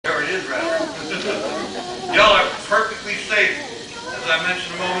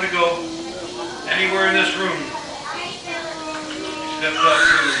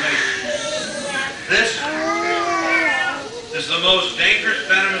most dangerous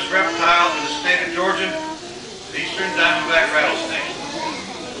venomous reptile in the state of Georgia, the eastern diamondback rattlesnake.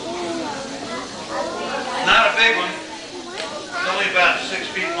 Not a big one. It's only about 6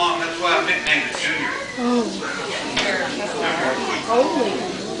 feet long. That's why I nicknamed it Junior. Oh. Holy.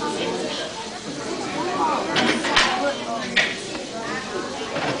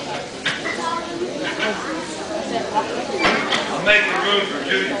 I'm making room for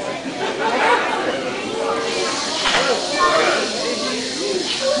Junior.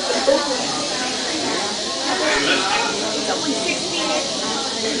 Are you listening?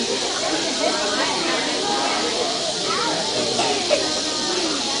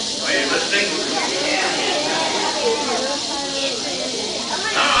 Are you listening? I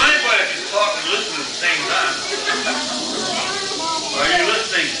don't know anybody can talk and listen at the same time. Are you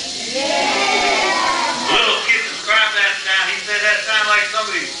listening? The little kid described that sound. He said that sounded like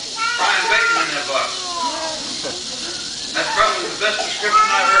somebody frying bacon in that box. That's probably the best description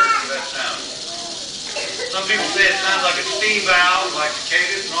I've heard for that sound. Some people say it sounds like a steam valve, like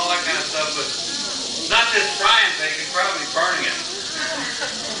cicadas and all that kind of stuff, but not just frying bacon, probably burning it.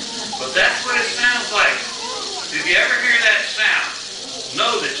 But that's what it sounds like. If you ever hear that sound,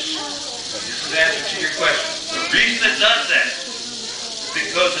 know this. This is the answer to your question. The reason it does that is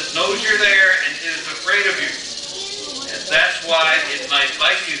because it knows you're there and it is afraid of you. And that's why it might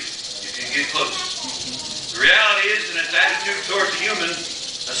bite you if you get close. The reality is, in its attitude towards a human,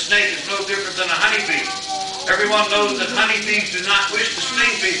 a snake is no different than a honeybee. Everyone knows that honeybees do not wish to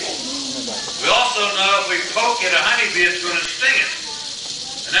sting people. We also know if we poke at a honeybee, it's going to sting it.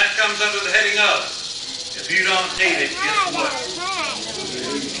 And that comes under the heading of, if you don't need it, guess what?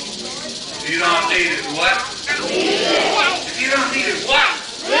 If you don't need it, what? If you don't need it, what?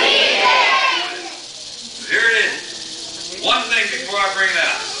 Here it is. One thing before I bring it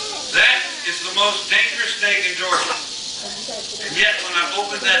out. That is the most dangerous snake in Georgia. And yet, when I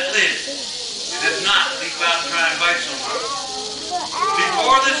opened that lid, it did not leap out and try and bite someone.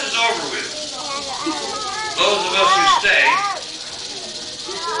 Before this is over with, those of us who stay,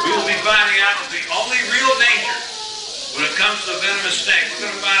 we will be finding out that the only real danger when it comes to a venomous snake, we're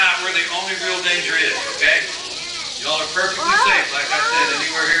going to find out where the only real danger is, okay? Y'all are perfectly safe, like I said,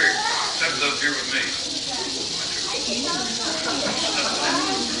 anywhere here, except up here with me.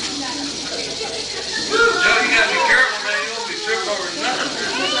 Joe, you got to be careful, man. You won't be tripping over nothing.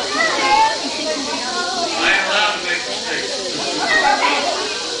 I ain't allowed to make mistakes.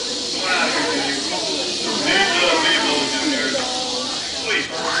 Come on out here, Junior. These people, Junior. Please.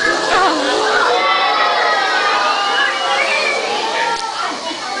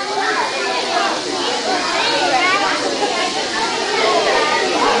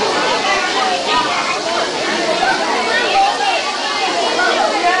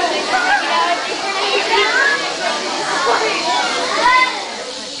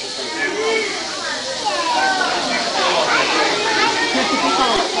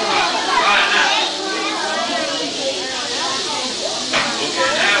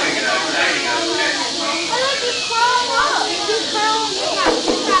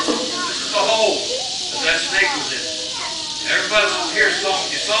 Everybody here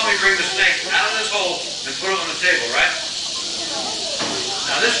you saw me bring the snake out of this hole and put it on the table, right?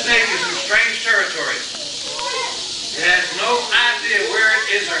 Now this snake is in strange territory. It has no idea where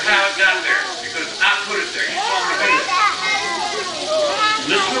it is or how it got there because I put it there. You saw me do it.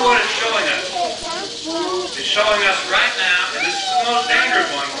 Listen to what it's showing us. It's showing us right now, and this is the most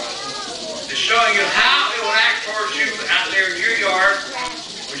dangerous one. It's showing you how it would act towards you out there in your yard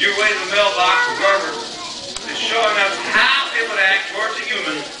when you're waiting in the mailbox or wherever. It's showing us how it would act towards a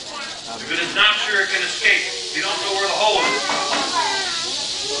human if it is not sure it can escape. You don't know where the hole is.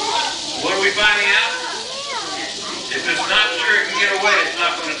 What are we finding out? If it's not sure it can get away, it's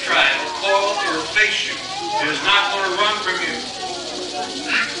not going to try. It'll coil, it'll face you. It is not going to run from you.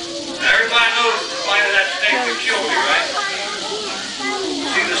 Now everybody knows the bite of that snake could kill me, right?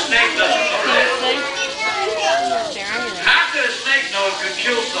 See, the snake doesn't know that. How could a snake know it could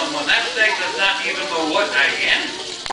kill someone? That snake does not even know what I am.